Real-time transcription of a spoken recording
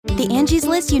The Angie's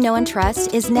List you know and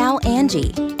trust is now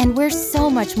Angie, and we're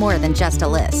so much more than just a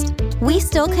list. We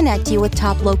still connect you with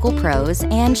top local pros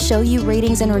and show you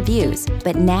ratings and reviews,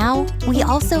 but now we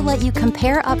also let you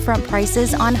compare upfront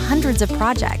prices on hundreds of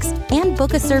projects and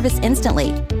book a service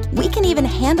instantly. We can even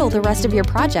handle the rest of your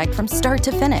project from start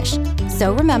to finish.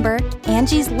 So remember,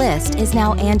 Angie's List is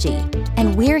now Angie,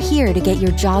 and we're here to get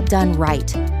your job done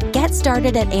right. Get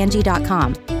started at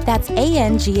Angie.com. That's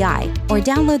ANGI, or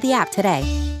download the app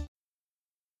today.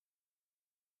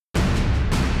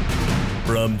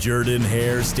 From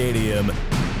Jordan-Hare Stadium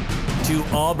to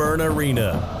Auburn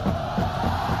Arena.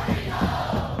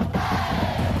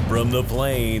 From the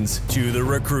plains to the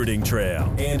recruiting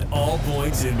trail and all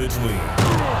points in between.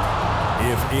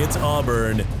 If it's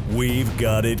Auburn, we've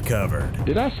got it covered.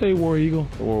 Did I say War Eagle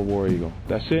or War Eagle?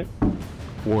 That's it?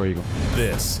 War Eagle.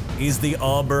 This is the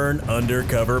Auburn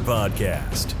Undercover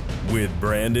Podcast with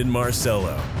Brandon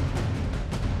Marcello.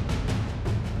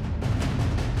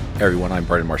 Hey everyone, I'm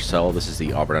Brandon Marcello. This is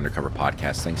the Auburn Undercover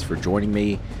Podcast. Thanks for joining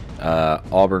me.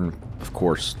 Auburn, of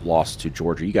course, lost to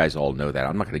Georgia. You guys all know that.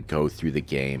 I'm not going to go through the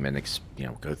game and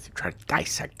try to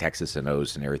dissect Texas and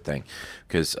O's and everything,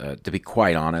 because to be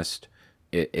quite honest,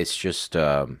 it's just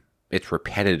it's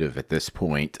repetitive at this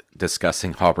point,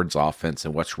 discussing Auburn's offense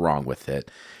and what's wrong with it.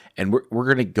 And we're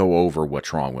going to go over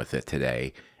what's wrong with it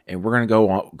today, and we're going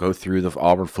to go through the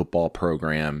Auburn football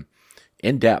program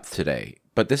in depth today.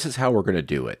 But this is how we're going to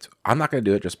do it. I'm not going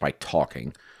to do it just by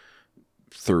talking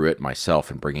through it myself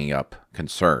and bringing up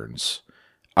concerns.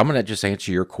 I'm going to just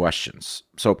answer your questions.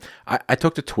 So I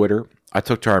took to Twitter. I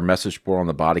took to our message board on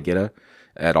the Bodegitta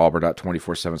at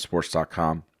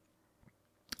auburn.247sports.com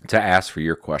to ask for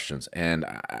your questions. And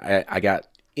I got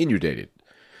inundated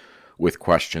with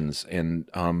questions. And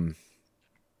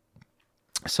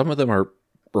some of them are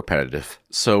repetitive.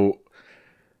 But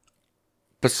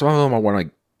some of them I want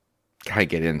to kind of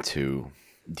get into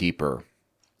deeper,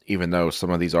 even though some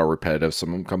of these are repetitive. Some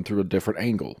of them come through a different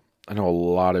angle. I know a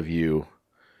lot of you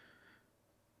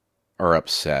are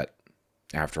upset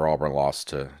after Auburn lost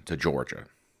to Georgia.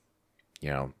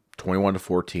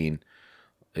 21-14.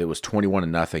 It was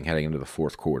 21-0 heading into the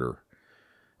fourth quarter.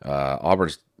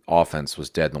 Auburn's offense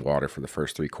was dead in the water for the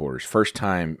first three quarters. First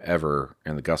time ever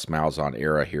in the Gus Malzahn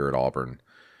era here at Auburn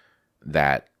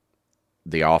that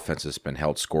the offense has been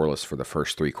held scoreless for the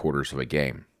first three quarters of a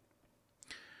game.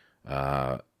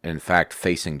 In fact,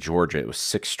 facing Georgia, it was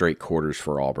 6 straight quarters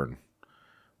for Auburn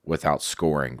without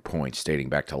scoring points dating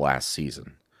back to last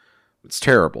season. It's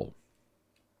terrible.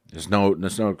 There's no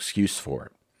excuse for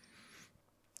it.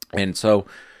 And so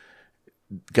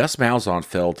Gus Malzahn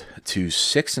fell to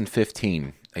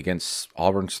 6-15 against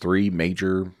Auburn's 3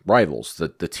 major rivals,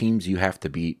 the teams you have to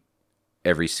beat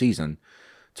every season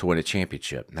to win a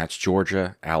championship. And that's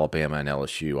Georgia, Alabama, and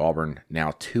LSU. Auburn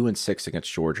now 2-6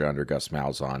 against Georgia under Gus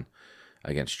Malzahn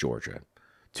against Georgia.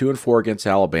 2-4 against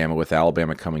Alabama, with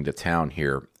Alabama coming to town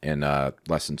here in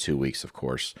less than 2 weeks, of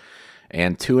course.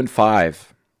 And 2-5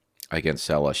 against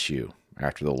LSU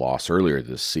after the loss earlier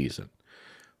this season.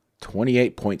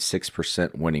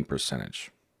 28.6% winning percentage.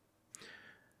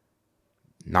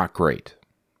 Not great.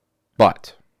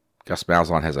 But Gus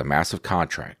Malzahn has a massive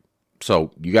contract.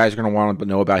 So you guys are going to want to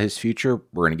know about his future.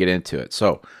 We're going to get into it.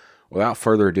 So without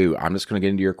further ado, I'm just going to get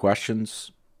into your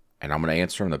questions, and I'm going to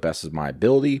answer them the best of my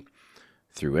ability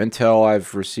through intel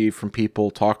I've received from people,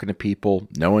 talking to people,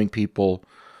 knowing people,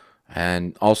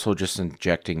 and also just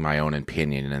injecting my own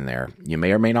opinion in there. You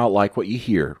may or may not like what you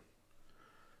hear,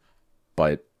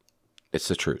 but it's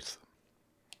the truth.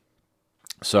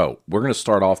 So we're going to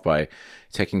start off by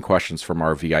taking questions from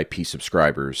our VIP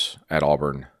subscribers at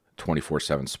Auburn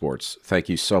 24/7 Sports. Thank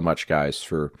you so much,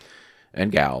 guys,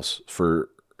 and gals, for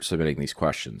submitting these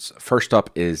questions. First up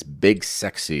is Big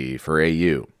Sexy for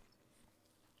AU.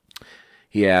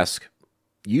 He asked,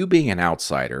 you being an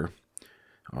outsider,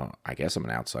 I guess I'm an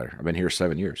outsider. I've been here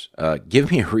 7 years. Give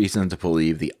me a reason to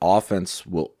believe the offense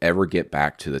will ever get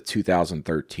back to the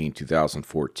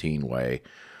 2013-2014 way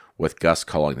with Gus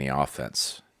calling the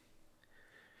offense.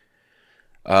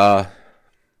 The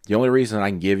only reason I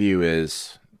can give you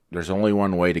is there's only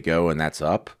one way to go, and that's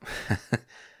up.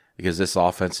 Because this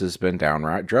offense has been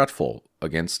downright dreadful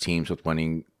against teams with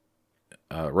winning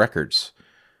records.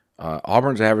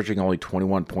 Auburn's averaging only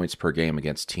 21 points per game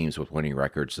against teams with winning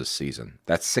records this season.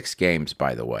 That's 6 games,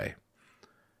 by the way.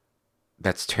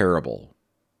 That's terrible.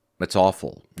 That's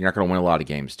awful. You're not going to win a lot of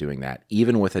games doing that,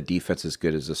 even with a defense as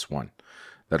good as this one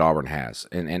that Auburn has.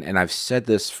 And I've said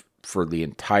this for the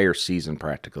entire season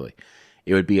practically.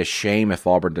 It would be a shame if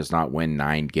Auburn does not win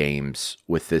 9 games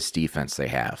with this defense they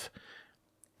have.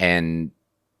 And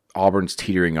Auburn's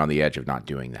teetering on the edge of not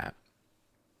doing that.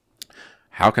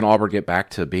 How can Auburn get back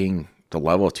to being the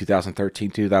level of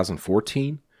 2013,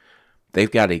 2014?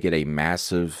 They've got to get a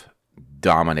massive,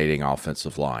 dominating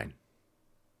offensive line.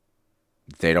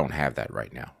 They don't have that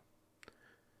right now.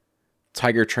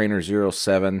 Tiger Trainer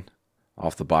 07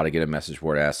 off the body get a message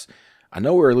board asks, I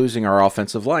know we're losing our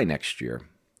offensive line next year,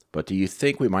 but do you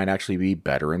think we might actually be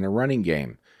better in the running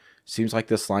game? Seems like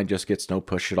this line just gets no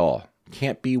push at all.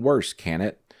 Can't be worse, can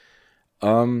it?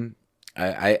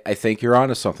 I think you're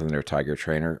onto something there, Tiger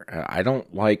Trainer. I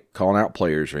don't like calling out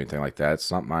players or anything like that.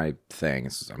 It's not my thing.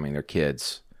 They're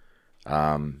kids.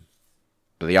 But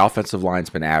the offensive line's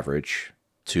been average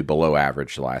to below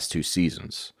average the last 2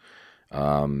 seasons.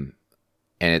 And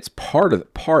it's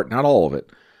not all of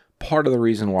it, part of the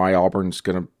reason why Auburn's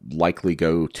going to likely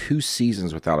go 2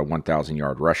 seasons without a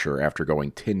 1,000-yard rusher after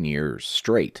going 10 years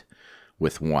straight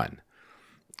with one.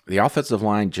 The offensive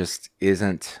line just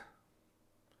isn't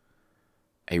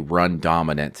a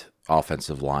run-dominant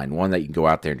offensive line, one that you can go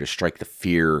out there and just strike the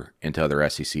fear into other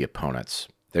SEC opponents.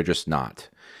 They're just not.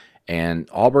 And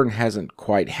Auburn hasn't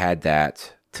quite had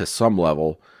that to some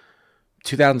level.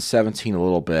 2017 a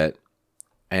little bit,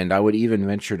 and I would even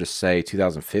venture to say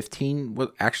 2015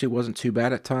 actually wasn't too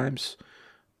bad at times,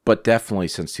 but definitely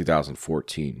since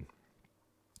 2014.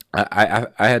 I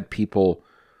had people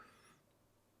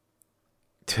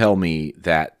tell me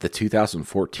that the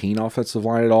 2014 offensive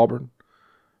line at Auburn,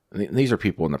 and these are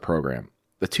people in the program,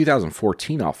 the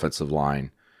 2014 offensive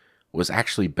line was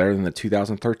actually better than the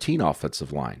 2013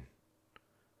 offensive line.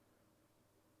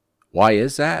 Why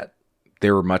is that?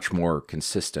 They were much more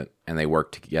consistent and they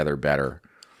worked together better.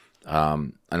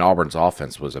 And Auburn's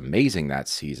offense was amazing that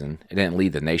season. It didn't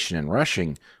lead the nation in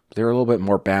rushing, but they were a little bit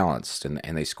more balanced and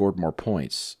they scored more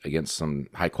points against some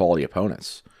high-quality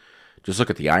opponents. Just look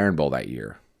at the Iron Bowl that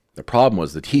year. The problem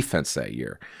was the defense that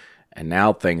year. And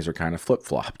now things are kind of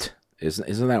flip-flopped.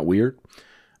 Isn't that weird?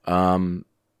 But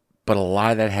a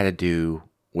lot of that had to do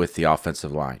with the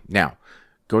offensive line. Now,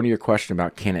 going to your question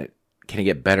about can it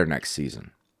get better next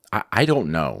season? I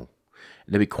don't know.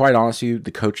 And to be quite honest with you,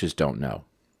 the coaches don't know.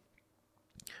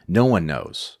 No one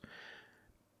knows.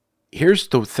 Here's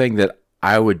the thing that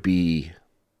I would be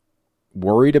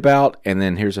worried about, and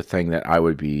then here's the thing that I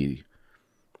would be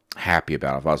happy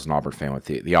about if I was an Auburn fan with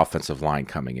the offensive line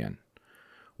coming in.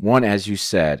 One, as you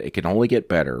said, it can only get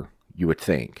better, you would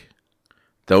think.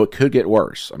 Though it could get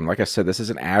worse. Like I said, this is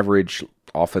an average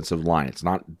offensive line. It's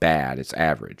not bad, it's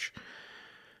average.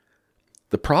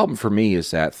 The problem for me is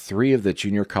that 3 of the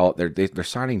junior college, they're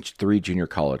signing 3 junior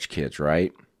college kids,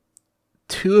 right?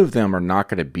 2 of them are not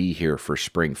going to be here for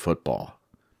spring football,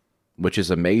 which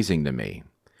is amazing to me.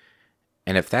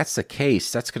 And if that's the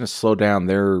case, that's going to slow down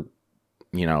their,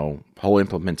 whole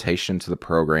implementation to the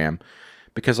program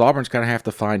because Auburn's going to have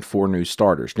to find 4 new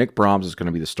starters. Nick Brahms is going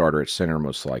to be the starter at center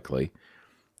most likely.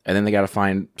 And then they got to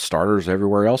find starters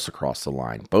everywhere else across the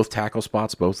line, both tackle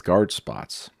spots, both guard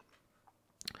spots.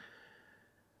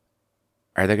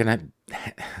 Are they going to?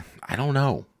 I don't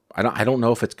know. I don't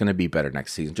know if it's going to be better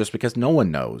next season, just because no one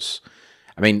knows.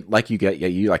 Like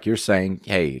you're saying,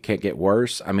 hey, it can't get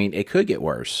worse. It could get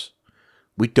worse.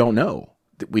 We don't know.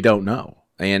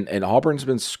 And Auburn's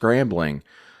been scrambling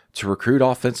to recruit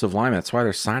offensive linemen. That's why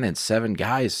they're signing 7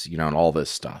 guys, and all this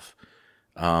stuff.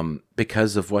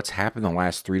 Because of what's happened the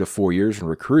last 3 to 4 years in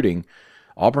recruiting,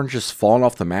 Auburn's just fallen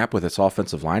off the map with its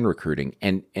offensive line recruiting,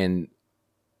 and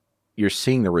you're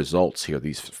seeing the results here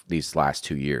these last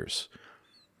 2 years.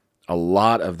 A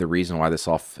lot of the reason why this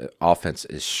offense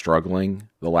is struggling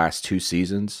the last 2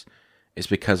 seasons is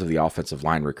because of the offensive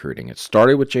line recruiting. It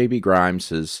started with J.B.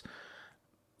 Grimes'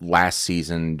 last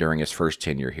season during his first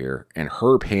tenure here, and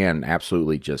Herb Hand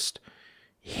absolutely just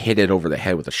hit it over the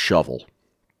head with a shovel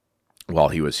while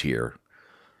he was here.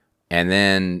 And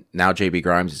then now J.B.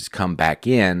 Grimes has come back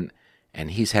in,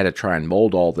 and he's had to try and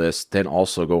mold all this, then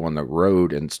also go on the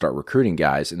road and start recruiting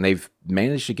guys. And they've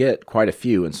managed to get quite a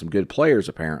few and some good players,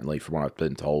 apparently, from what I've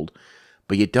been told.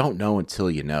 But you don't know until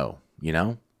you know,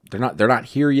 They're not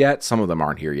here yet. Some of them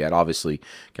aren't here yet. Obviously,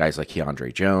 guys like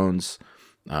Keandre Jones,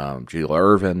 Julia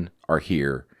Irvin are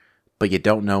here. But you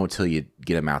don't know until you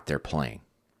get them out there playing.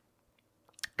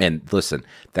 And listen,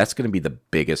 that's going to be the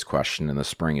biggest question in the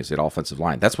spring is the offensive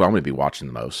line. That's what I'm going to be watching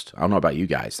the most. I don't know about you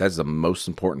guys. That's the most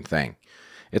important thing.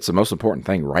 It's the most important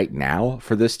thing right now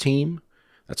for this team.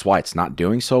 That's why it's not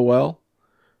doing so well.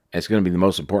 And it's going to be the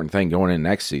most important thing going in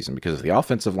next season because if the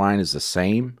offensive line is the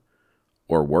same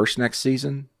or worse next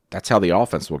season, that's how the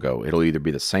offense will go. It'll either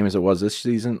be the same as it was this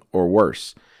season or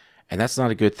worse. And that's not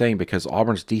a good thing because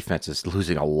Auburn's defense is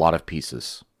losing a lot of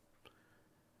pieces.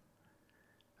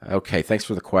 Okay, thanks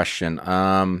for the question.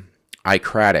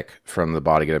 Craddock from the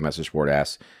Body Get a Message board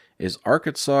asks, Is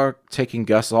Arkansas taking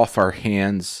Gus off our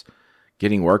hands,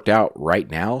 getting worked out right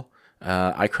now?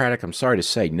 Craddock, I'm sorry to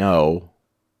say, no,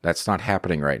 that's not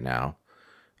happening right now.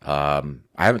 I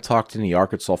haven't talked to any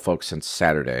Arkansas folks since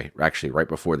Saturday, actually right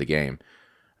before the game,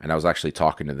 and I was actually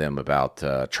talking to them about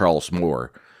Charles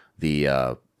Moore,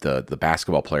 the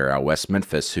basketball player out of West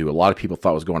Memphis, who a lot of people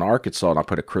thought was going to Arkansas, and I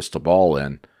put a crystal ball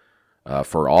in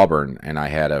for Auburn, and I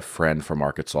had a friend from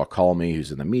Arkansas call me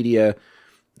who's in the media,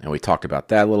 and we talked about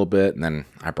that a little bit, and then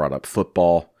I brought up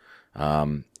football.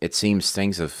 It seems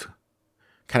things have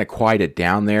kind of quieted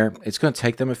down there. It's going to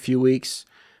take them a few weeks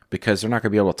because they're not going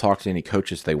to be able to talk to any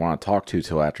coaches they want to talk to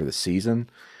till after the season.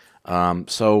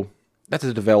 So that's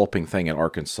a developing thing in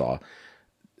Arkansas.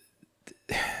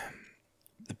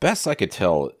 The best I could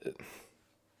tell,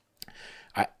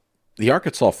 the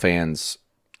Arkansas fans,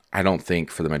 I don't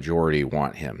think for the majority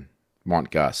want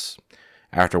Gus.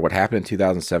 After what happened in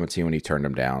 2017 when he turned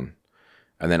him down,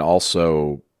 and then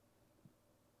also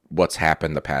what's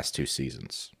happened the past 2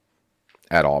 seasons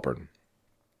at Auburn.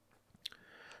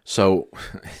 So,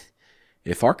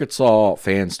 if Arkansas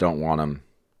fans don't want him,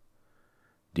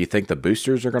 do you think the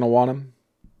boosters are going to want him?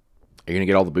 Are you going to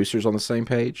get all the boosters on the same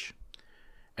page?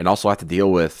 And also have to deal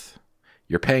with,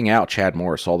 you're paying out Chad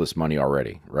Morris all this money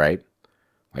already, right?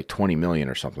 Like $20 million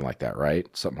or something like that, right?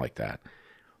 Something like that.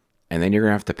 And then you're going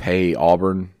to have to pay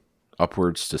Auburn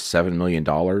upwards to $7 million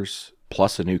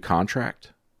plus a new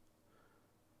contract.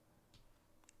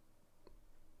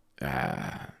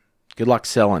 Good luck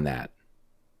selling that.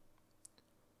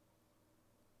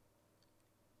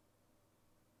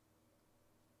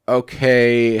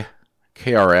 Okay,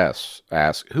 KRS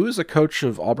asks, who is the coach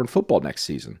of Auburn football next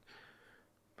season?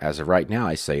 As of right now,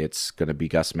 I say it's going to be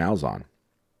Gus Malzahn.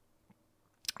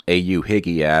 AU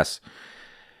Higgy asks,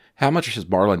 how much has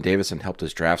Marlon Davidson helped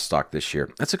his draft stock this year?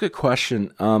 That's a good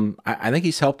question. I think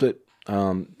he's helped it,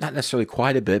 not necessarily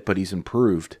quite a bit, but he's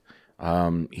improved.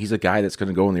 He's a guy that's going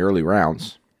to go in the early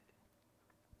rounds,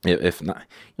 if not,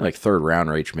 like third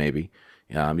round range maybe.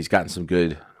 He's gotten some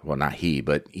good, well, not he,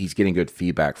 but he's getting good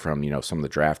feedback from some of the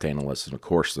draft analysts and of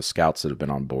course the scouts that have been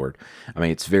on board. I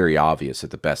mean, it's very obvious that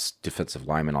the best defensive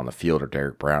linemen on the field are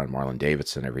Derek Brown and Marlon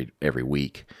Davidson every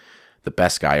week. The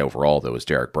best guy overall, though, is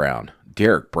Derek Brown.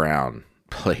 Derek Brown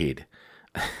played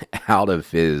out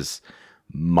of his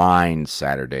mind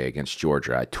Saturday against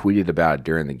Georgia. I tweeted about it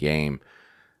during the game.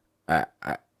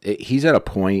 He's at a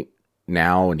point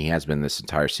now, and he has been this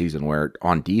entire season, where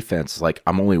on defense, like,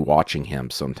 I'm only watching him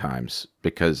sometimes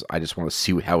because I just want to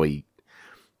see how he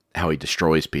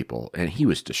destroys people. And he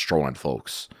was destroying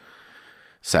folks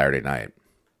Saturday night.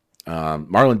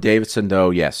 Marlon Davidson, though,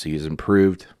 yes, he's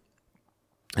improved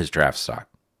his draft stock.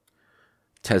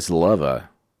 Teslova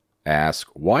asks,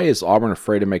 why is Auburn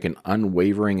afraid to make an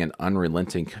unwavering and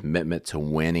unrelenting commitment to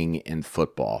winning in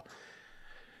football?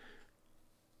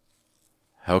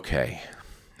 Okay,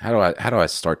 how do I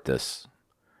start this?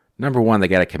 Number one, they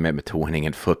got a commitment to winning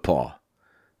in football.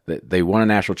 They won a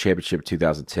national championship in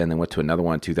 2010. They went to another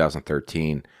one in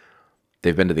 2013.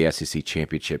 They've been to the SEC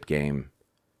championship game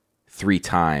 3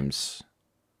 times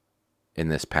in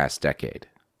this past decade.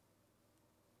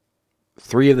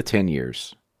 3 of the 10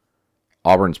 years,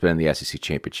 Auburn's been in the SEC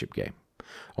championship game.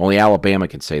 Only Alabama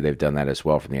can say they've done that as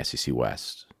well from the SEC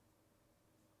West.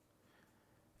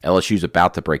 LSU's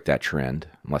about to break that trend,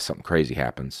 unless something crazy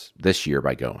happens, this year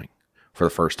by going for the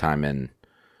first time in,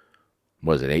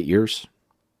 8 years?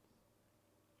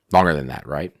 Longer than that,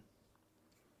 right?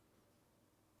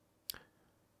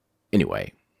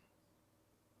 Anyway,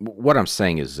 what I'm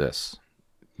saying is this.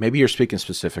 Maybe you're speaking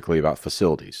specifically about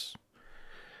facilities.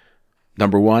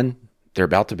 Number one, they're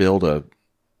about to build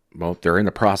they're in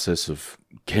the process of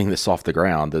getting this off the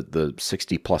ground, the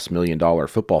 $60+ million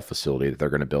football facility that they're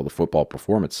going to build, the Football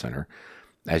Performance Center.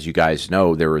 As you guys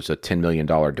know, there was a $10 million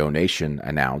donation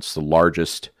announced, the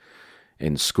largest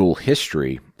in school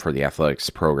history for the athletics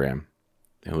program.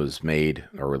 It was made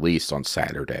or released on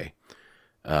Saturday.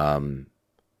 The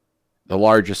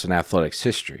largest in athletics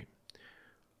history.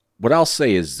 What I'll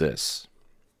say is this.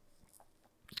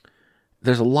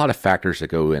 There's a lot of factors that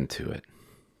go into it.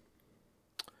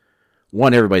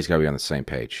 One, everybody's got to be on the same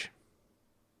page.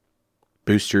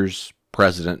 Boosters,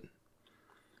 president,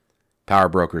 power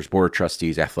brokers, board of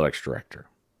trustees, athletics director,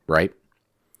 right?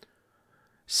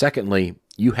 Secondly,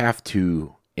 you have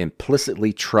to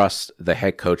implicitly trust the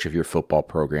head coach of your football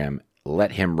program,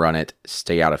 let him run it,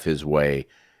 stay out of his way.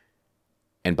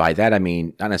 And by that, I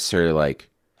mean, not necessarily like,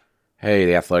 hey,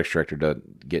 the athletics director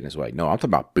doesn't get in his way. No, I'm talking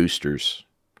about boosters.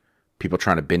 People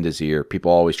trying to bend his ear.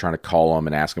 People always trying to call him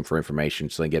and ask him for information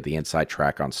so they can get the inside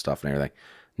track on stuff and everything.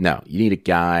 No, you need a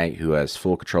guy who has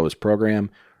full control of his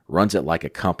program, runs it like a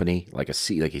company, like he's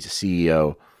a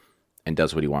CEO, and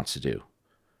does what he wants to do.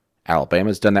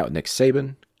 Alabama's done that with Nick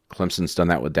Saban. Clemson's done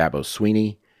that with Dabo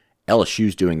Swinney.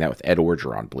 LSU's doing that with Ed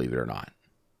Orgeron, believe it or not.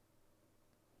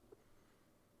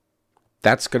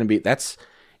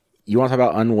 You want to talk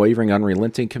about unwavering,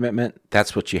 unrelenting commitment?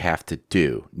 That's what you have to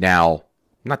do. Now,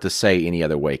 not to say any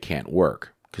other way can't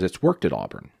work, because it's worked at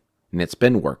Auburn, and it's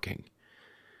been working.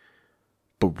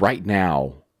 But right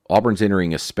now, Auburn's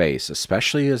entering a space,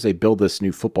 especially as they build this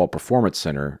new football performance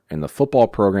center, and the football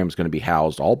program is going to be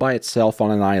housed all by itself on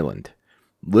an island,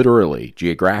 literally,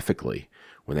 geographically,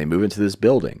 when they move into this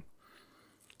building.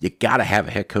 You got to have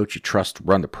a head coach you trust to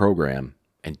run the program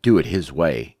and do it his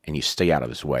way, and you stay out of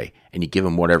his way, and you give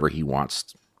him whatever he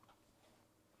wants.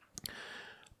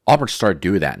 Auburn started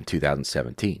doing that in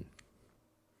 2017.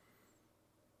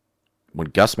 When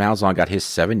Gus Malzahn got his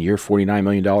 7-year, $49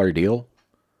 million deal,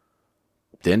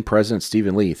 then President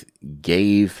Stephen Leath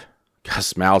gave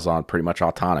Gus Malzahn pretty much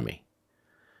autonomy.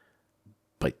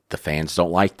 But the fans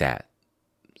don't like that.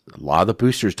 A lot of the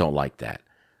boosters don't like that.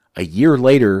 A year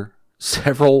later,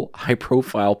 several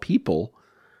high-profile people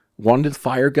wanted to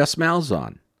fire Gus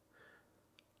Malzahn.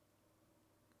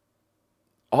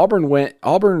 Auburn,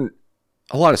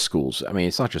 a lot of schools, I mean,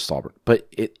 it's not just Auburn, but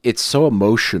it's so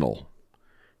emotional.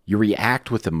 You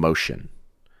react with emotion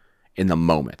in the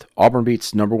moment. Auburn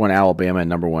beats number 1 Alabama and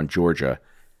number 1 Georgia.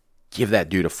 Give that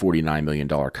dude a $49 million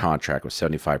contract with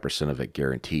 75% of it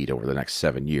guaranteed over the next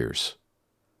 7 years.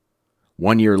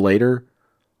 1 year later,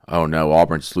 oh no,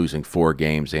 Auburn's losing 4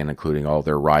 games and including all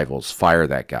their rivals. Fire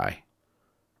that guy.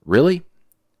 Really?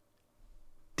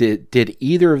 Did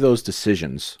either of those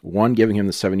decisions, one giving him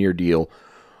the 7-year deal,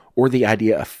 or the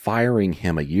idea of firing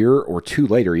him a year or 2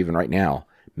 later, even right now,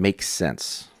 make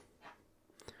sense?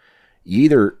 You're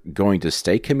either going to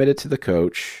stay committed to the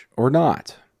coach or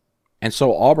not. And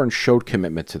so Auburn showed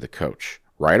commitment to the coach,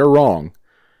 right or wrong,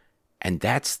 and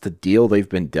that's the deal they've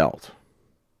been dealt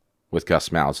with Gus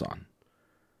Malzahn.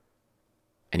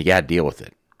 And you got to deal with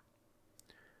it.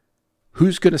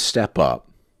 Who's going to step up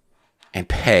and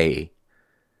pay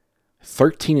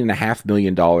 $13.5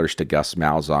 million to Gus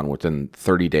Malzahn within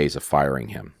 30 days of firing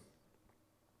him?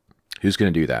 Who's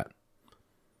going to do that?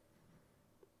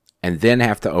 And then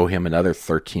have to owe him another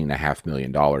 $13.5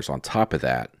 million on top of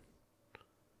that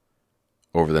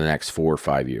over the next 4 or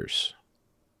 5 years,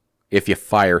 if you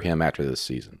fire him after this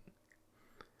season.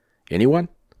 Anyone?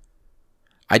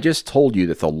 I just told you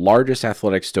that the largest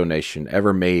athletics donation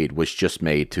ever made was just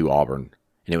made to Auburn,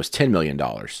 and it was $10 million.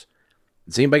 Has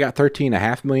anybody got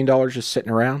 $13.5 million just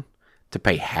sitting around to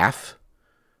pay half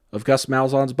of Gus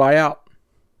Malzahn's buyout?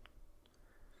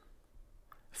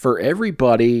 For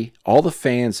everybody, all the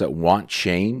fans that want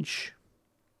change,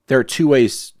 there are 2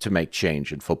 ways to make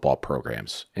change in football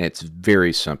programs, and it's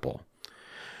very simple.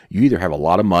 You either have a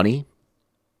lot of money,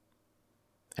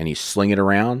 and you sling it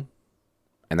around,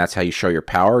 and that's how you show your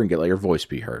power and let your voice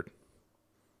be heard,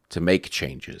 to make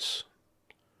changes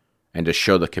and to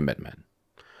show the commitment.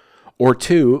 Or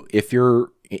 2, if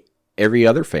you're every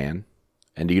other fan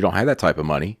and you don't have that type of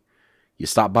money, you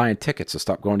stop buying tickets and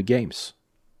stop going to games.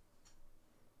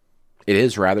 It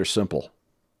is rather simple.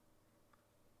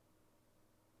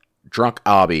 Drunk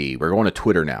Obby. We're going to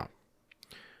Twitter now.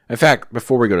 In fact,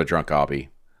 before we go to Drunk Obby,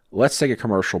 let's take a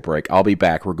commercial break. I'll be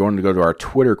back. We're going to go to our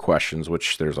Twitter questions,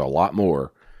 which there's a lot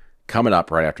more coming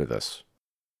up right after this.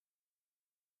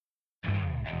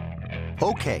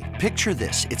 Okay, picture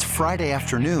this. It's Friday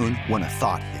afternoon when a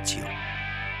thought hits you.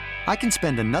 I can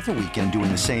spend another weekend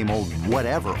doing the same old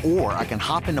whatever, or I can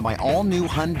hop into my all-new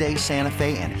Hyundai Santa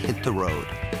Fe and hit the road.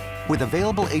 With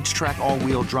available H-Track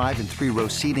all-wheel drive and 3-row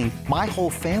seating, my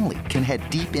whole family can head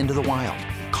deep into the wild.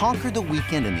 Conquer the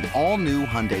weekend in the all-new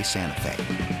Hyundai Santa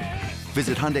Fe.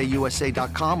 Visit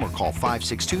HyundaiUSA.com or call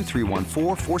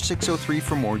 562-314-4603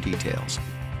 for more details.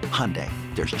 Hyundai,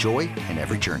 there's joy in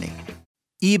every journey.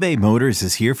 eBay Motors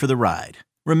is here for the ride.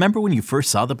 Remember when you first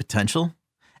saw the potential?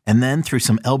 And then through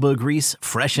some elbow grease,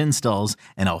 fresh installs,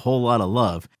 and a whole lot of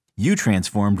love, you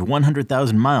transformed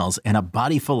 100,000 miles and a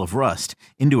body full of rust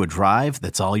into a drive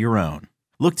that's all your own.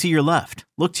 Look to your left.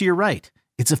 Look to your right.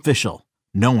 It's official.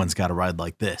 No one's got a ride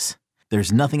like this.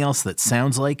 There's nothing else that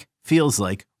sounds like, feels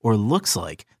like, or looks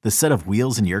like the set of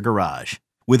wheels in your garage.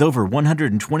 With over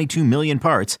 122 million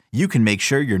parts, you can make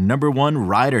sure your number one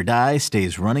ride or die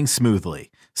stays running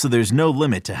smoothly. So there's no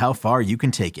limit to how far you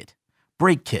can take it.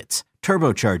 Brake kits,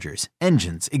 turbochargers,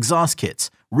 engines, exhaust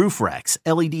kits, roof racks,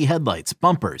 LED headlights,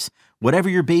 bumpers, whatever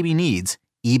your baby needs,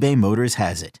 eBay Motors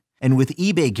has it. And with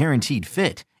eBay Guaranteed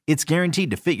Fit, it's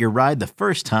guaranteed to fit your ride the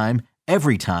first time,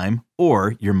 every time,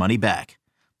 or your money back.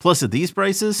 Plus at these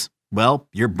prices, Well,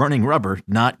 you're burning rubber,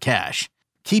 not cash.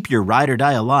 Keep your ride or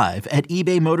die alive at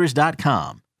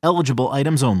ebaymotors.com. Eligible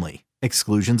items only.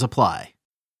 Exclusions apply.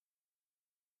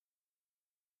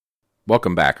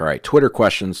 Welcome back. All right, Twitter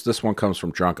questions. This one comes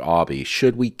from Drunk Aubie.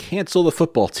 Should we cancel the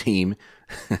football team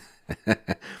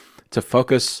to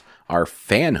focus our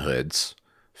fanhoods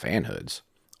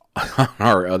on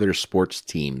our other sports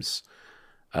teams?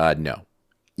 No.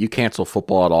 You cancel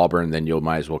football at Auburn, then you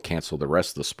might as well cancel the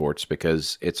rest of the sports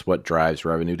because it's what drives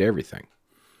revenue to everything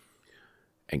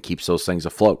and keeps those things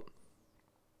afloat.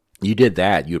 You did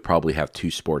that, you'd probably have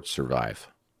 2 sports survive.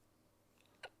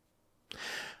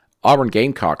 Auburn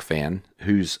Gamecock fan,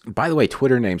 whose, by the way,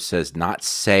 Twitter name says not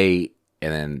say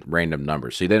and then random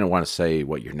numbers. So you didn't want to say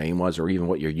what your name was or even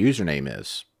what your username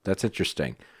is. That's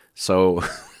interesting. So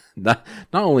not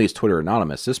only is Twitter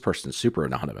anonymous, this person's super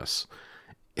anonymous.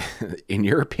 In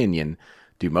your opinion,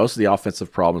 do most of the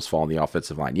offensive problems fall on the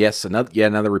offensive line? Yes,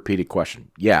 another repeated question.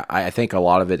 Yeah, I think a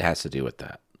lot of it has to do with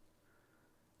that.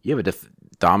 You have a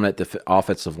dominant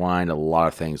offensive line, a lot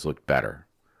of things look better.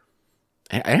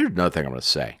 And here's another thing I'm going to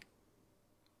say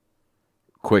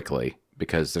quickly,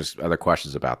 because there's other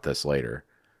questions about this later.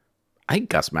 I think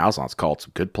Gus Malzahn's called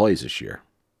some good plays this year.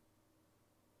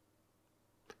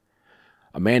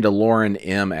 Amanda Lauren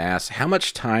M. asks, how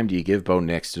much time do you give Bo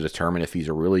Nix to determine if he's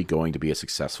really going to be a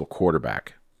successful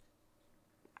quarterback?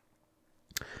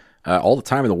 All the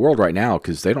time in the world right now,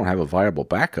 because they don't have a viable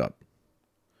backup.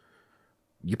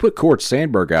 You put Cord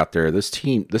Sandberg out there, this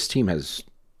team has...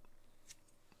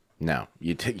 No,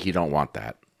 you don't want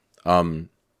that.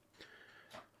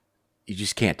 You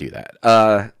just can't do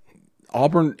that.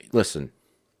 Auburn, listen.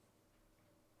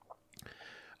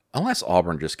 Unless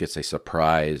Auburn just gets a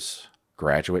surprise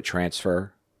graduate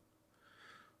transfer,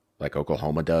 like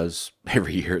Oklahoma does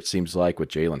every year, it seems like, with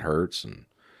Jalen Hurts and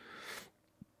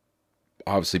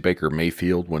obviously Baker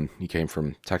Mayfield when he came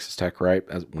from Texas Tech, right?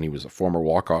 When he was a former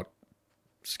walkout.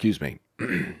 Excuse me.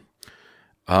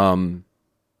 Bo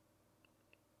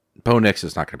Nix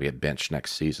is not going to be a bench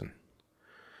next season.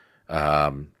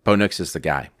 Bo Nix is the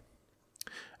guy.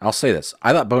 I'll say this.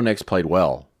 I thought Bo Nix played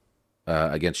well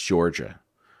against Georgia.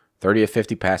 30 of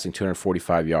 50 passing,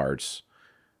 245 yards,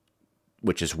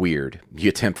 which is weird. You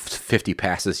attempt 50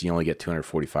 passes, you only get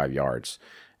 245 yards.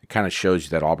 It kind of shows you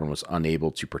that Auburn was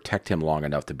unable to protect him long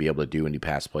enough to be able to do any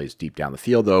pass plays deep down the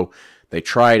field, though they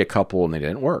tried a couple and they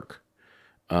didn't work.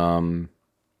 The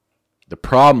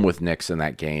problem with Nix in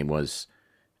that game was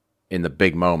in the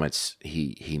big moments,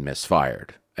 he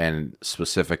misfired. And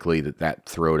specifically that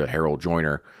throw to Harold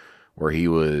Joyner where he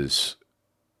was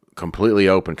completely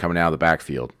open coming out of the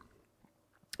backfield.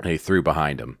 And he threw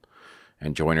behind him.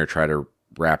 And Joyner tried to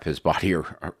wrap his body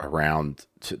around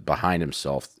behind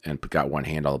himself and got one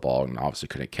hand on the ball and obviously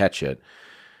couldn't catch it.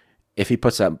 If he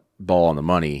puts that ball on the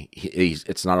money,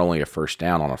 it's not only a first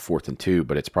down on a 4th and 2,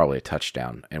 but it's probably a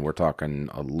touchdown. And we're talking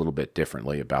a little bit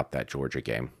differently about that Georgia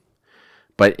game.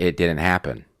 But it didn't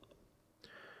happen.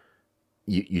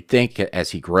 You think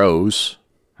as he grows,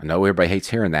 I know everybody hates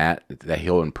hearing that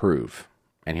he'll improve.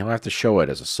 And he'll have to show it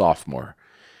as a sophomore.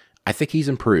 I think he's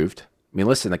improved. I mean,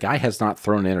 listen, the guy has not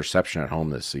thrown an interception at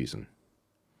home this season.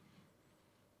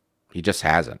 He just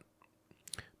hasn't.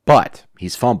 But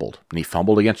he's fumbled, and he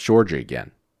fumbled against Georgia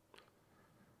again.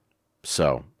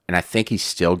 So, and I think he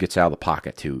still gets out of the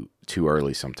pocket too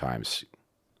early sometimes.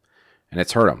 And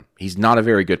it's hurt him. He's not a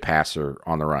very good passer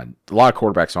on the run. A lot of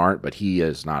quarterbacks aren't, but he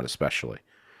is not especially.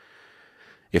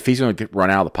 If he's going to run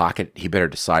out of the pocket, he better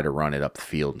decide to run it up the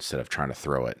field instead of trying to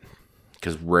throw it.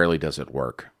 Because rarely does it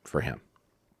work for him.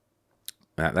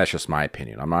 That's just my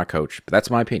opinion. I'm not a coach, but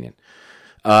that's my opinion.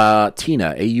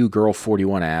 Tina, AU Girl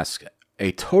 41 asks,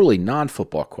 a totally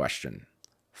non-football question.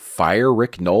 Fire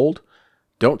Rick Nold?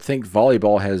 Don't think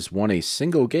volleyball has won a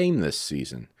single game this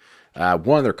season.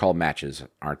 One of their called matches,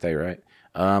 aren't they, right?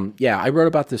 Yeah, I wrote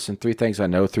about this in 3 Things I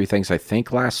Know, 3 Things I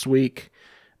Think last week.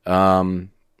 Yeah,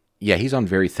 he's on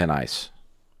very thin ice.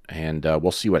 And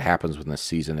we'll see what happens when the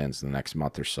season ends in the next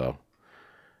month or so.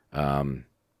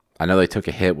 I know they took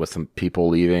a hit with some people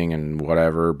leaving and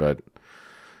whatever, but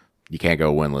you can't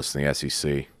go winless in the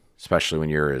SEC, especially when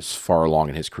you're as far along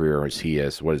in his career as he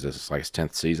is. What is this, like his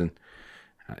 10th season?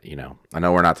 I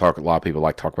know we're not talking, a lot of people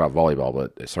like to talk about volleyball,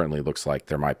 but it certainly looks like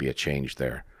there might be a change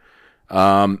there.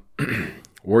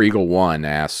 War Eagle 1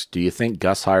 asks, do you think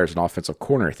Gus hires an offensive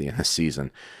coordinator at the end of the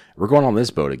season? We're going on this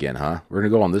boat again, huh? We're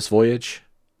going to go on this voyage,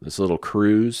 this little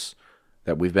cruise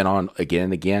that we've been on again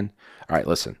and again. All right,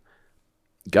 listen.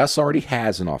 Gus already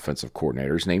has an offensive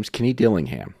coordinator. His name's Kenny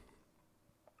Dillingham.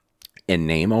 In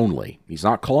name only. He's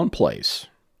not calling plays.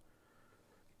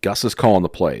 Gus is calling the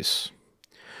plays.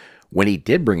 When he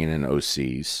did bring in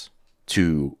OCs,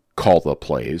 to call the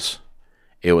plays.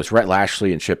 It was Rhett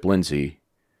Lashley and Chip Lindsey,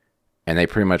 and they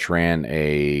pretty much ran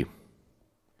a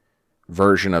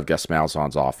version of Gus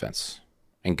Malzahn's offense.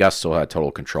 And Gus still had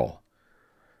total control.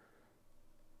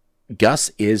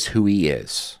 Gus is who he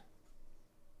is.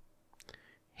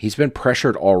 He's been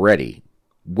pressured already,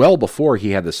 well before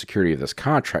he had the security of this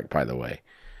contract, by the way,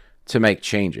 to make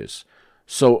changes.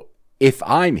 So if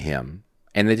I'm him,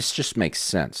 and this just makes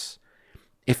sense,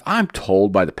 if I'm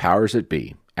told by the powers that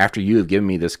be, after you have given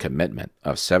me this commitment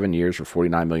of 7 years for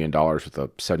 $49 million with a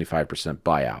 75%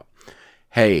 buyout,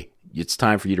 hey, it's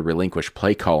time for you to relinquish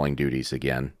play calling duties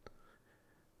again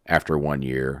after 1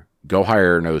 year, go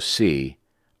hire an OC,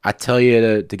 I tell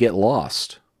you to get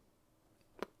lost.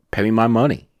 Pay me my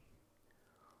money.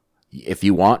 If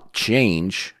you want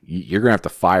change, you're going to have to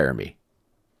fire me.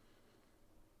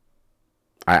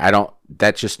 I don't,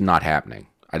 that's just not happening.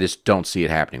 I just don't see it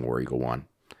happening, War Eagle One.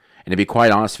 And to be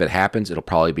quite honest, if it happens, it'll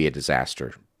probably be a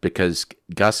disaster because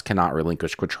Gus cannot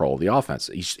relinquish control of the offense.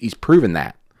 He's proven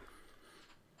that.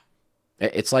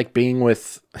 It's like being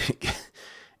with,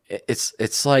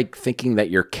 it's like thinking that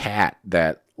your cat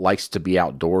that likes to be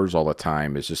outdoors all the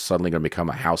time is just suddenly going to become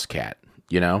a house cat,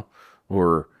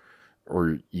 or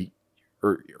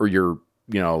your,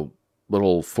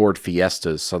 little Ford Fiesta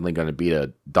is suddenly going to beat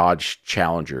a Dodge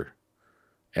Challenger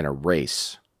in a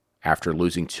race after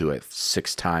losing to it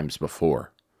 6 times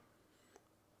before.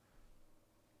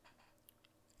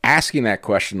 Asking that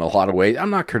question in a lot of ways, I'm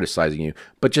not criticizing you,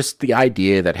 but just the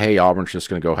idea that, hey, Auburn's just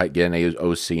going to go get an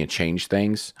OC and change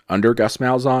things under Gus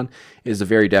Malzahn is the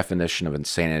very definition of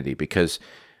insanity because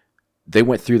they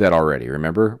went through that already,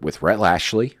 remember, with Rhett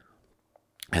Lashley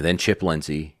and then Chip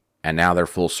Lindsey, and now they're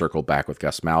full circle back with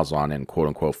Gus Malzahn and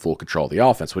quote-unquote full control of the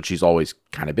offense, which he's always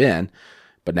kind of been,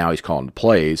 but now he's calling the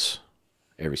plays,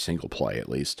 every single play at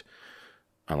least,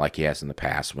 unlike he has in the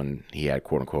past when he had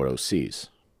quote-unquote OCs.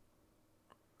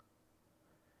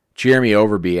 Jeremy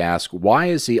Overby asked, why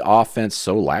is the offense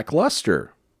so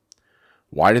lackluster?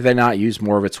 Why do they not use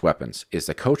more of its weapons? Is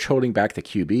the coach holding back the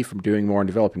QB from doing more and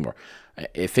developing more?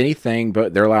 If anything,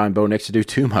 but they're allowing Bo Nix to do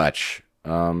too much.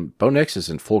 Bo Nix is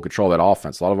in full control of that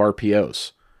offense. A lot of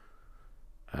RPOs.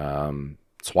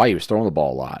 That's why he was throwing the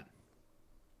ball a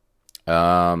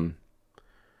lot.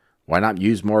 Why not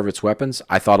use more of its weapons?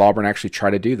 I thought Auburn actually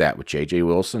tried to do that with J.J.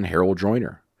 Wilson, Harold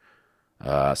Joyner,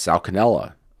 Sal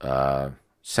Cannella,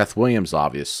 Seth Williams,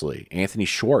 obviously, Anthony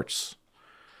Schwartz.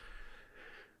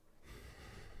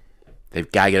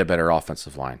 They've got to get a better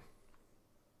offensive line.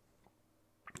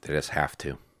 They just have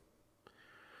to.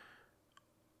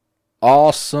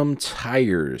 Awesome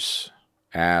Tires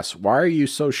asks, why are you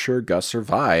so sure Gus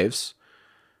survives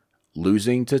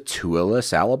losing to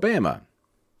Tualus, Alabama?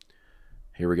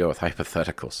 Here we go with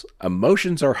hypotheticals.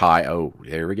 Emotions are high. Oh,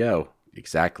 there we go.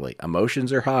 Exactly.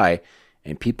 Emotions are high,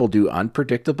 and people do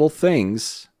unpredictable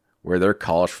things where their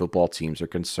college football teams are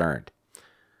concerned.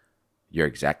 You're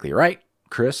exactly right,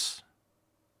 Chris.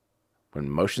 When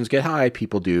emotions get high,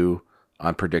 people do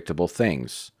unpredictable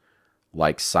things,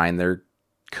 like sign their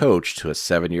coach to a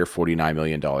 7-year, $49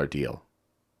 million deal.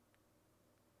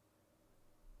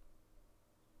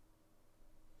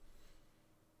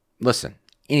 Listen,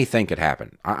 anything could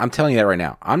happen. I'm telling you that right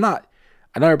now. I know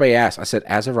everybody asks. I said,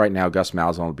 as of right now, Gus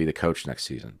Malzahn will be the coach next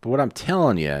season. But what I'm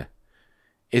telling you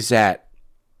is that,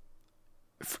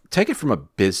 take it from a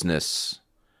business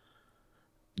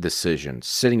decision,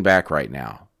 sitting back right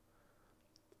now.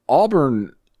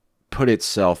 Auburn put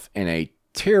itself in a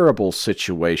terrible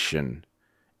situation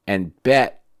and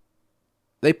they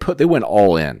went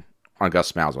all in on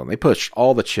Gus Malzahn. They pushed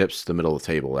all the chips to the middle of the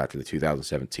table after the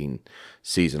 2017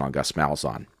 season on Gus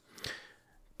Malzahn.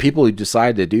 People who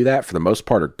decided to do that, for the most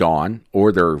part, are gone,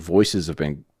 or their voices have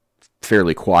been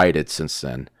fairly quieted since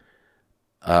then.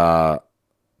 But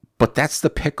that's the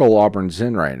pickle Auburn's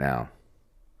in right now.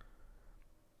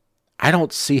 I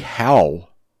don't see how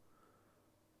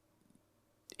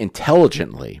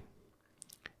intelligently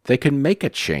they can make a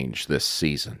change this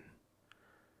season.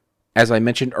 As I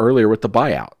mentioned earlier with the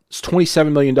buyout, it's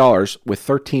 $27 million with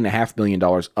 $13.5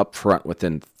 million up front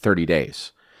within 30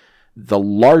 days. The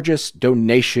largest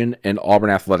donation in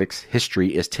Auburn athletics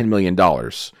history is $10 million,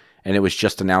 and it was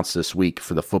just announced this week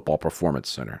for the Football Performance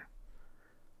Center.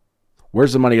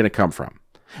 Where's the money going to come from?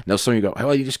 Now, some of you go,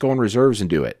 well, you just go in reserves and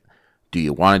do it. Do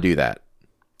you want to do that?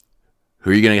 Who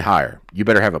are you going to hire? You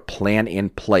better have a plan in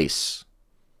place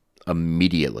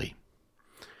immediately.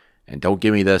 And don't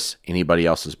give me this, anybody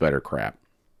else is better crap.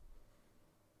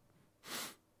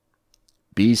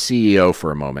 Be CEO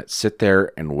for a moment. Sit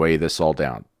there and weigh this all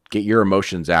down. Get your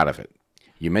emotions out of it.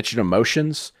 You mentioned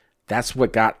emotions. That's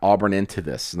what got Auburn into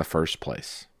this in the first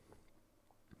place.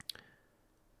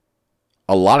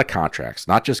 a lot of contracts,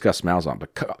 not just Gus Malzahn,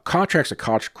 but contracts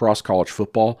across college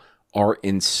football are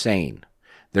insane.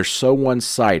 They're so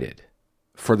one-sided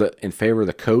in favor of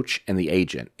the coach and the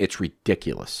agent. It's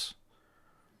ridiculous.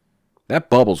 That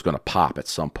bubble's going to pop at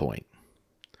some point.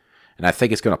 And I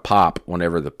think it's going to pop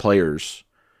whenever the players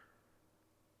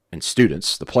and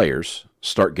students, the players,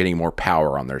 start getting more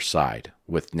power on their side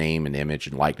with name and image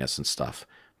and likeness and stuff.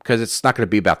 Because it's not going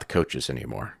to be about the coaches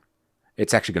anymore.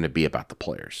 It's actually going to be about the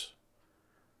players.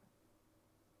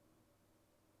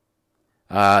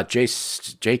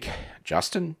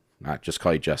 Justin? Not just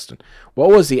call you Justin. What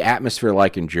was the atmosphere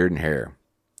like in Jordan-Hare?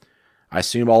 I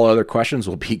assume all other questions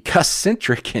will be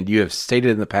Gus-centric, and you have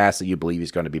stated in the past that you believe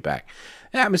he's going to be back.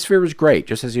 The atmosphere was great,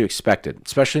 just as you expected,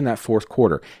 especially in that fourth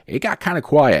quarter. It got kind of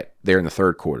quiet there in the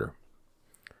third quarter.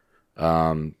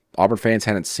 Auburn fans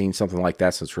hadn't seen something like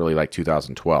that since really like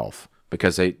 2012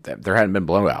 because there hadn't been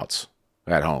blowouts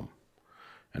at home.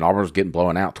 And Auburn was getting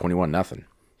blown out 21-0.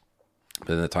 But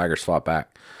then the Tigers fought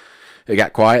back. It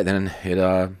got quiet, then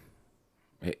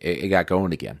it got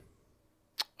going again.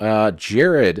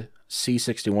 Jared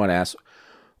C61 asks,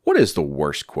 what is the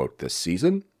worst quote this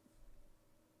season?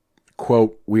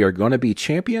 Quote, we are going to be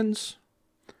champions.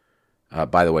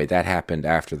 By the way, that happened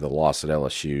after the loss at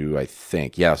LSU, I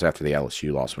think. Yeah, it was after the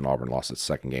LSU loss when Auburn lost its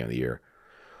second game of the year.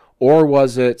 Or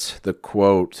was it the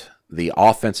quote, the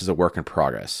offense is a work in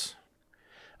progress?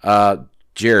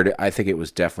 Jared, I think it was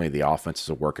definitely the offense is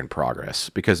a work in progress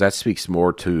because that speaks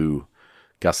more to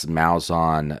Gus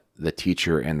Malzahn, the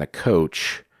teacher and the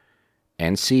coach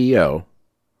and CEO,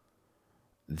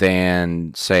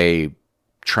 than, say,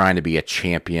 trying to be a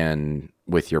champion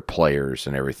with your players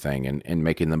and everything and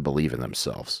making them believe in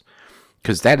themselves.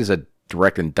 Because that is a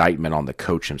direct indictment on the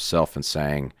coach himself and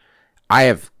saying,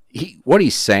 what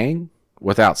he's saying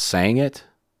without saying it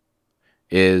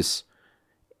is,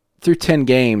 through 10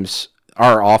 games,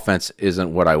 our offense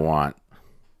isn't what I want,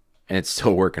 and it's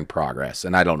still a work in progress,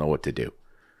 and I don't know what to do.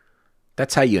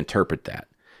 That's how you interpret that.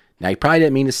 Now, he probably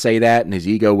didn't mean to say that, and his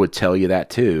ego would tell you that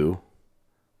too,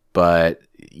 but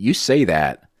you say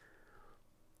that,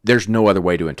 there's no other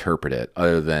way to interpret it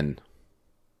other than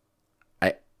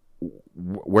I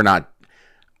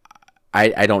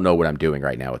don't know what I'm doing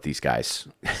right now with these guys.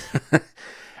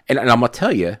 and I'm going to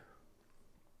tell you,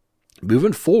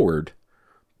 moving forward,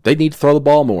 they need to throw the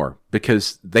ball more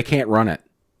because they can't run it.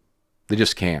 They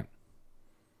just can't.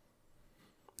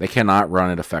 They cannot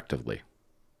run it effectively.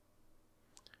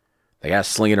 They got to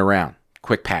sling it around.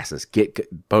 Quick passes.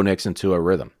 Get Bo Nix into a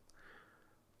rhythm.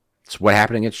 It's what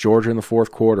happened against Georgia in the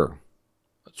fourth quarter.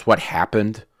 It's what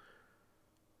happened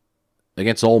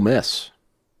against Ole Miss.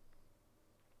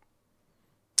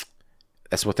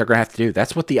 That's what they're going to have to do.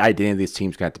 That's what the identity of these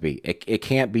teams got to be. It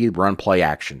can't be run, play,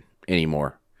 action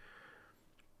anymore.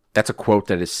 That's a quote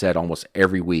that is said almost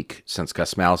every week since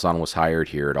Gus Malzahn was hired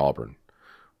here at Auburn.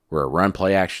 We're a run,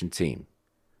 play, action team.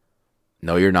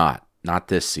 No, you're not. Not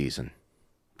this season.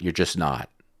 You're just not.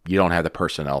 You don't have the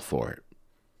personnel for it,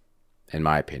 in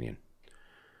my opinion.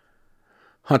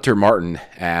 Hunter Martin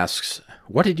asks,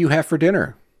 what did you have for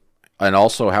dinner? And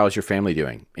also, how is your family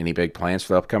doing? Any big plans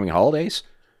for the upcoming holidays?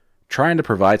 Trying to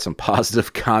provide some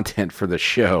positive content for the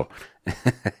show.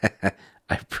 I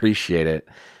appreciate it.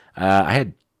 I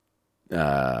had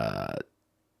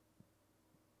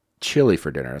chili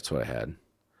for dinner. That's what I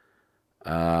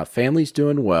had. Family's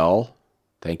doing well.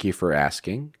 Thank you for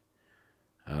asking.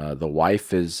 The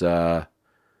wife is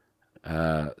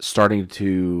starting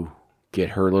to get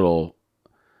her little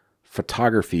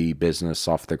photography business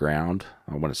off the ground.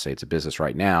 I want to say it's a business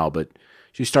right now, but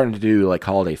she's starting to do like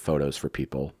holiday photos for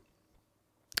people.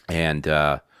 And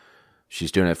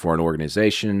she's doing it for an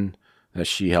organization that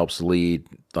she helps lead,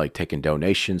 like taking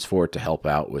donations for it to help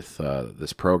out with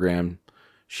this program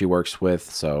she works with.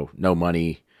 So no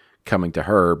money coming to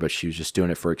her, but she was just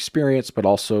doing it for experience, but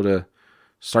also to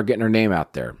start getting her name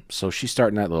out there. So she's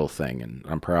starting that little thing, and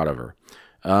I'm proud of her.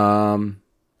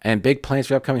 And big plans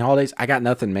for upcoming holidays? I got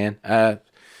nothing, man.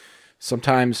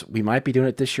 Sometimes we might be doing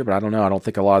it this year, but I don't know. I don't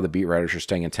think a lot of the beat writers are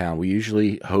staying in town. We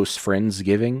usually host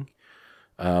Friendsgiving,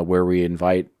 where we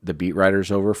invite the beat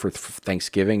writers over for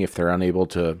Thanksgiving if they're unable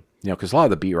to, because a lot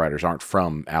of the beat writers aren't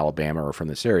from Alabama or from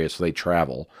this area, so they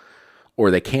travel,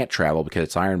 or they can't travel because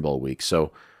it's Iron Bowl week.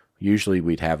 So usually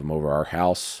we'd have them over our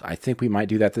house. I think we might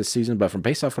do that this season, but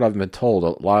based off what I've been told,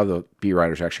 a lot of the beat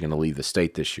writers are actually going to leave the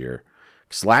state this year.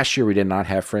 Because last year we did not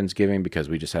have Friendsgiving because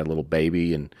we just had a little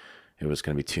baby and it was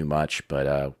going to be too much.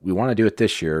 But we want to do it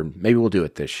this year. Maybe we'll do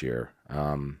it this year.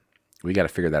 We got to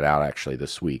figure that out actually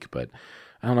this week, but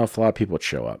I don't know if a lot of people would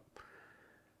show up.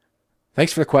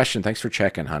 Thanks for the question. Thanks for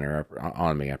checking, Hunter,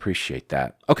 on me. I appreciate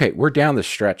that. Okay, we're down the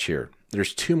stretch here.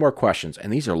 There's 2 more questions,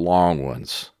 and these are long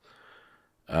ones.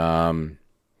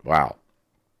 Wow.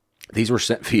 These were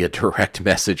sent via direct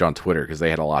message on Twitter because they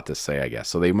had a lot to say, I guess.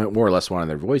 So they more or less wanted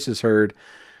their voices heard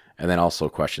and then also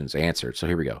questions answered. So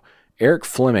here we go. Eric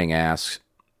Fleming asks,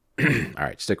 all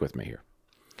right, stick with me here.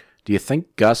 Do you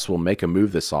think Gus will make a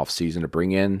move this offseason to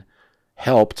bring in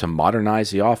help to modernize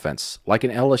the offense, like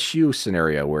an LSU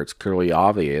scenario where it's clearly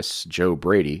obvious Joe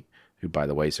Brady, who, by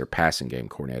the way, is their passing game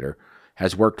coordinator,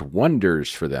 has worked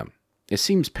wonders for them? It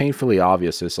seems painfully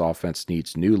obvious this offense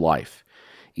needs new life,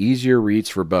 easier reads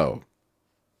for Bo,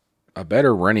 a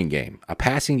better running game, a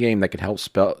passing game that can help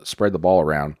spread the ball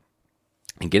around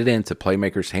and get it into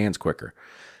playmakers' hands quicker.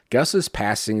 Gus's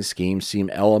passing schemes seem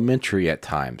elementary at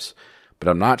times, but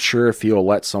I'm not sure if he'll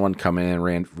let someone come in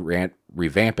and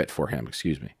revamp it for him.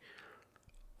 Excuse me.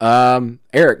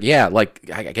 Eric, yeah, like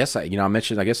I guess I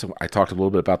talked a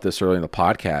little bit about this earlier in the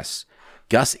podcast.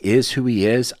 Gus is who he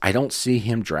is. I don't see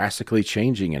him drastically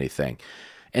changing anything.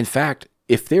 In fact,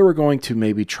 if they were going to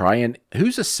maybe try and,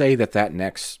 who's to say that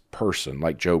next person,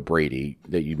 like Joe Brady,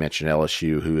 that you mentioned,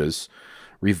 LSU, who has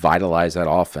revitalized that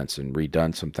offense and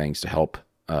redone some things to help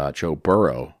Joe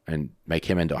Burrow and make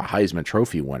him into a Heisman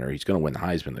Trophy winner. He's going to win the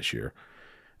Heisman this year.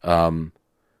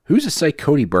 Who's to say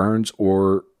Cody Burns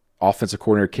or offensive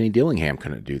coordinator Kenny Dillingham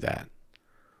couldn't do that?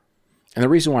 And the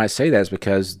reason why I say that is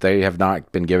because they have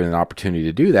not been given an opportunity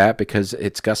to do that because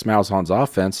it's Gus Malzahn's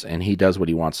offense and he does what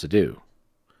he wants to do.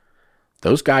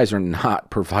 Those guys are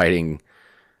not providing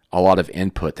a lot of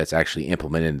input that's actually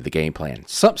implemented into the game plan.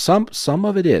 Some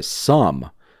of it is,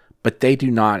 but they do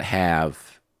not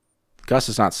have. Gus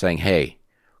is not saying, hey,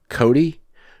 Cody,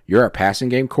 you're our passing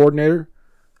game coordinator.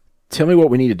 Tell me what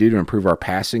we need to do to improve our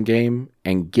passing game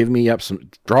and draw me up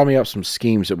some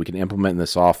schemes that we can implement in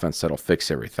this offense that'll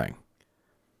fix everything.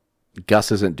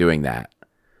 Gus isn't doing that.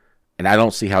 And I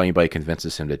don't see how anybody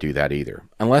convinces him to do that either.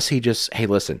 Unless he just, hey,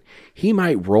 listen, he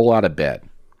might roll out of bed.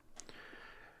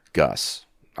 Gus,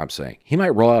 I'm saying. He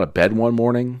might roll out of bed one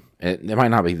morning. And it might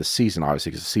not be the season,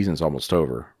 obviously, because the season's almost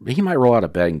over. But he might roll out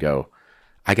of bed and go,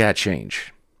 I got to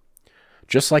change.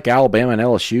 Just like Alabama and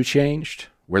LSU changed,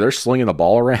 where they're slinging the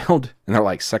ball around and they're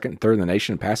like second and third in the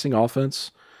nation in passing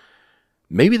offense.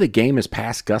 Maybe the game has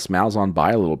passed Gus Malzahn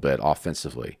by a little bit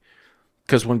offensively.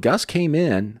 Because when Gus came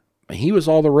in, he was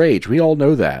all the rage. We all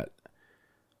know that.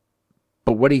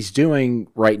 But what he's doing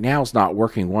right now is not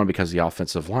working, one, because of the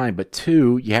offensive line, but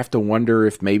two, you have to wonder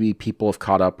if maybe people have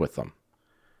caught up with them.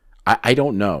 I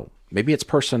don't know. Maybe it's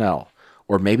personnel,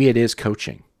 or maybe it is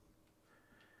coaching.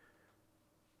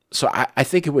 So I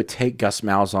think it would take Gus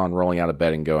Malzahn rolling out of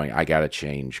bed and going, I got to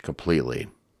change completely.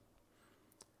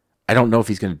 I don't know if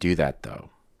he's going to do that, though.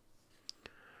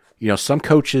 You know, some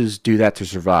coaches do that to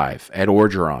survive. Ed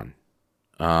Orgeron.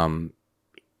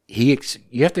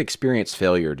 You have to experience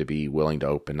failure to be willing to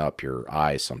open up your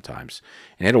eyes sometimes.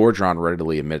 And Ed Orgeron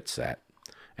readily admits that.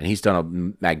 And he's done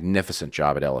a magnificent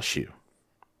job at LSU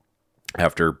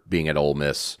after being at Ole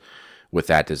Miss with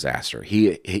that disaster.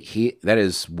 He that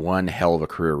is one hell of a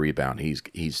career rebound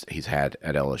he's had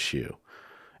at LSU.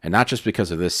 And not just because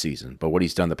of this season, but what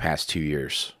he's done the past 2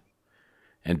 years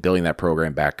and building that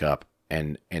program back up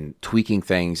and tweaking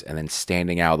things and then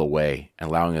standing out of the way and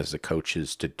allowing us the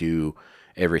coaches to do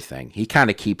everything. He kind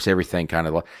of keeps everything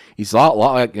he's a lot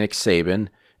like Nick Saban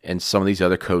and some of these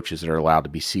other coaches that are allowed to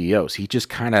be CEOs. He just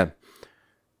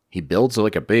he builds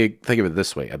like a big, think of it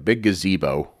this way, a big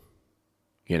gazebo,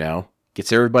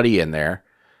 gets everybody in there.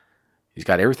 He's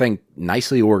got everything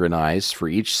nicely organized for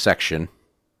each section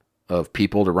of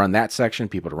people to run that section,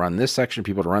 people to run this section,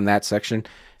 people to run that section.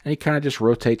 And he kind of just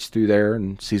rotates through there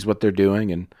and sees what they're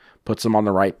doing and puts them on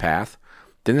the right path.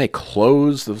 Then they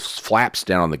close the flaps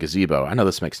down on the gazebo. I know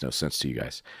this makes no sense to you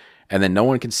guys. And then no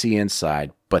one can see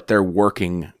inside, but they're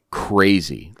working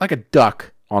crazy, like a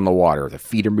duck on the water. The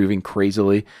feet are moving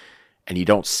crazily, and you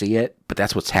don't see it, but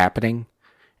that's what's happening.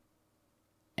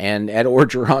 And Ed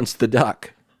Orgeron's the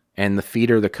duck, and the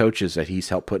feet are the coaches that he's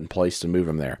helped put in place to move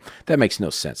them there. That makes no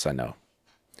sense, I know.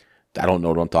 I don't know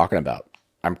what I'm talking about.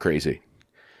 I'm crazy.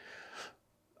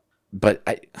 But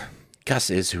Gus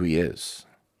is who he is.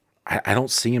 I don't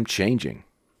see him changing.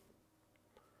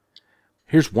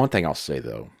 Here's one thing I'll say,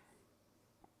 though.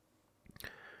 I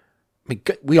mean,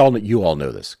 you all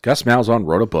know this. Gus Malzahn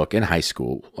wrote a book in high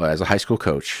school as a high school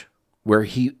coach where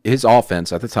his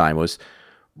offense at the time was,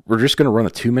 we're just going to run a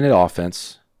 2-minute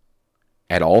offense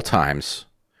at all times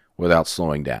without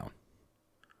slowing down.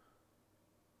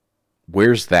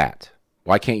 Where's that?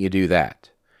 Why can't you do that?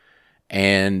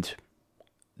 And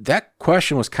that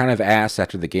question was kind of asked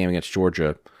after the game against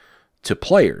Georgia to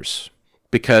players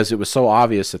because it was so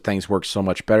obvious that things worked so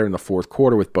much better in the fourth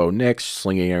quarter with Bo Nix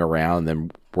slinging it around and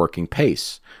then working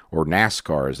pace, or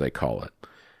NASCAR as they call it.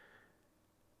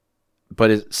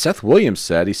 But as Seth Williams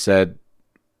said, he said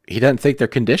he doesn't think they're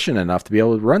conditioned enough to be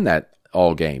able to run that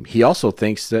all game. He also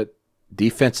thinks that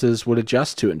defenses would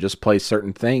adjust to it and just play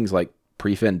certain things like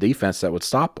prevent defense that would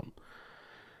stop them.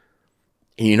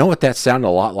 And you know what that sounded a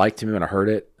lot like to me when I heard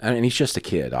it? I mean, he's just a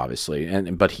kid, obviously,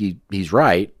 but he's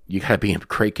right. You got to be in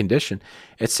great condition.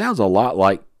 It sounds a lot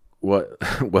like what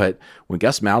when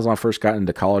Gus Malzahn first got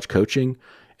into college coaching.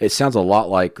 It sounds a lot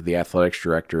like the athletics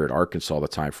director at Arkansas at the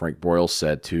time, Frank Broyles,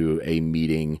 said to a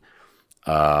meeting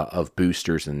of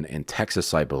boosters in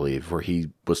Texas, I believe, where he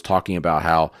was talking about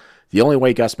how the only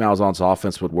way Gus Malzahn's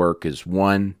offense would work is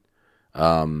one,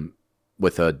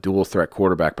 with a dual threat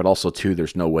quarterback, but also two,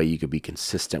 there's no way you could be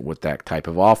consistent with that type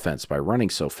of offense by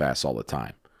running so fast all the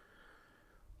time.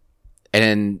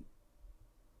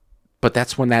 But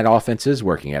that's when that offense is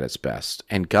working at its best,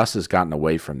 and Gus has gotten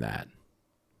away from that.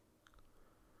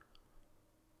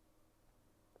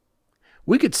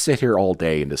 We could sit here all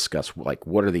day and discuss, like,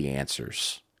 what are the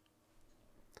answers?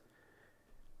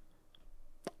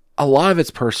 A lot of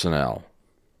it's personnel.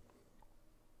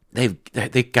 They've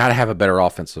got to have a better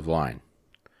offensive line.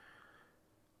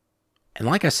 And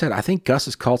like I said, I think Gus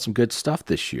has called some good stuff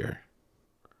this year.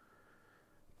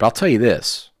 But I'll tell you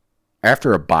this.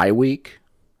 After a bye week,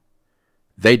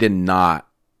 they did not,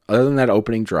 other than that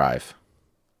opening drive,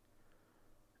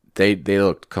 they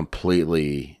looked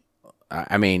completely,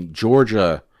 I mean,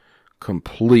 Georgia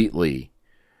completely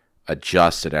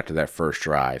adjusted after that first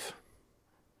drive.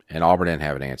 And Auburn didn't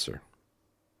have an answer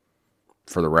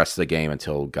for the rest of the game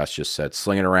until Gus just said,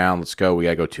 sling it around, let's go. We got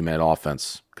to go 2-minute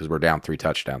offense because we're down 3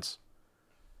 touchdowns.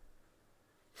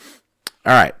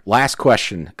 All right, last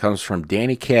question comes from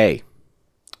Danny K.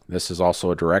 This is also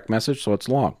a direct message, so it's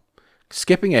long.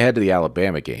 Skipping ahead to the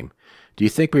Alabama game, do you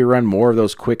think we run more of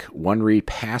those quick one-read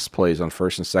pass plays on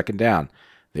first and second down?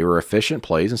 They were efficient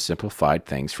plays and simplified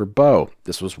things for Bo.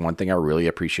 This was one thing I really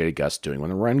appreciated Gus doing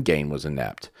when the run game was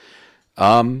inept.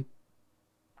 They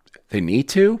need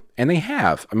to, and they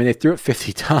have. I mean, they threw it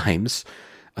 50 times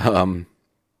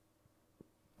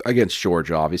against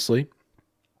Georgia, obviously.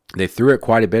 They threw it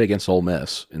quite a bit against Ole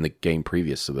Miss in the game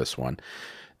previous to this one.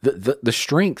 The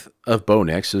strength of Bo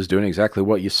Nix is doing exactly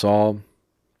what you saw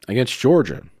against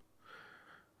Georgia.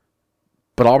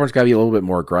 But Auburn's got to be a little bit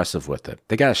more aggressive with it.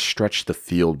 They got to stretch the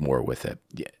field more with it.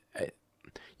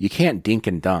 You can't dink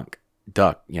and duck,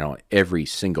 every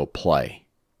single play.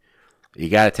 You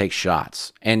got to take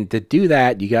shots. And to do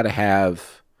that, you got to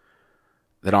have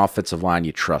an offensive line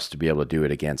you trust to be able to do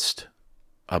it against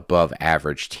above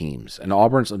average teams. And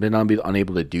Auburn's been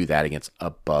unable to do that against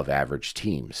above average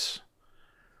teams.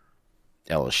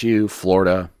 LSU,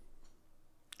 Florida,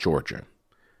 Georgia.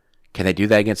 Can they do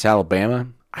that against Alabama?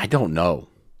 I don't know.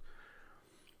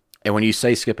 And when you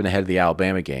say skipping ahead of the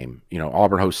Alabama game,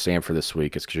 Auburn hosts Samford this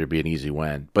week. It's going to be an easy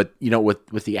win. But,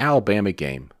 with the Alabama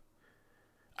game,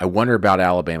 I wonder about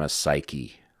Alabama's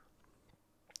psyche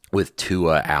with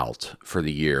Tua out for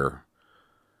the year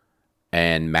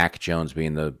and Mac Jones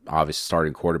being the obvious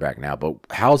starting quarterback now. But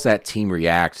how's that team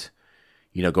react,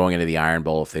 going into the Iron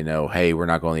Bowl if they know, hey, we're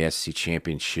not going to the SEC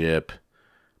championship,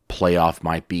 playoff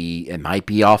might be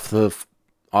off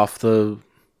the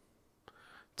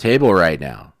table right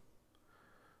now.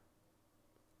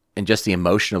 And just the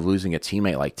emotion of losing a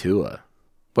teammate like Tua.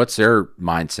 What's their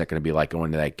mindset going to be like going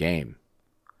into that game?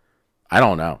 I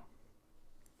don't know.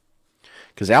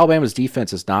 Because Alabama's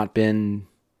defense has not been,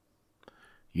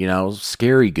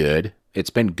 scary good. It's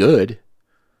been good.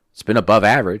 It's been above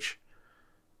average.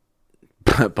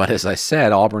 But as I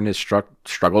said, Auburn has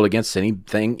struggled against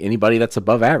anybody that's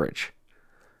above average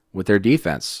with their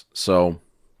defense. So,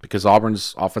 because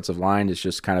Auburn's offensive line is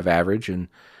just kind of average, and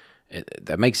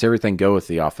that makes everything go with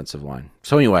the offensive line.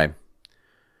 So anyway,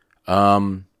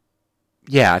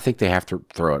 I think they have to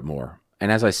throw it more.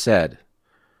 And as I said,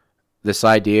 this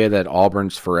idea that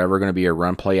Auburn's forever going to be a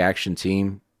run play action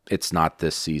team, it's not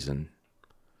this season.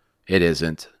 It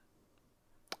isn't.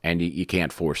 And you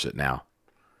can't force it now.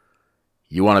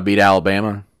 You want to beat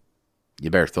Alabama? You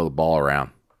better throw the ball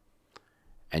around.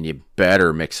 And you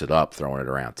better mix it up throwing it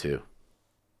around too.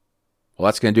 Well,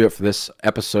 that's going to do it for this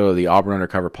episode of the Auburn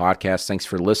Undercover Podcast. Thanks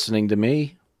for listening to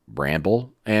me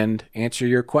ramble and answer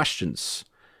your questions.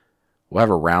 We'll have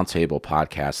a roundtable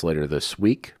podcast later this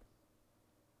week.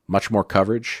 Much more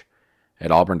coverage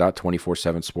at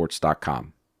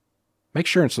auburn.247sports.com. Make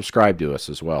sure and subscribe to us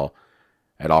as well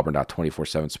at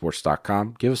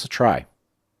auburn.247sports.com. Give us a try.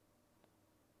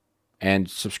 And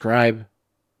subscribe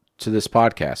to this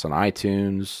podcast on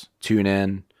iTunes,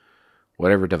 TuneIn,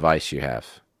 whatever device you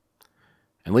have.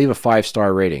 And leave a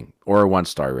 5-star rating or a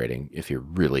 1-star rating if you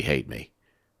really hate me.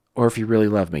 Or if you really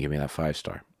love me, give me that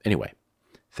 5-star. Anyway,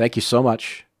 thank you so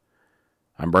much.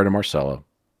 I'm Brendan Marcello.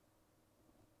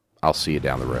 I'll see you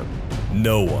down the road.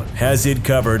 No one has it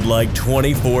covered like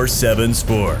 24/7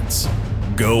 Sports.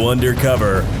 Go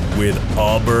undercover with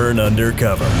Auburn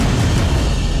Undercover.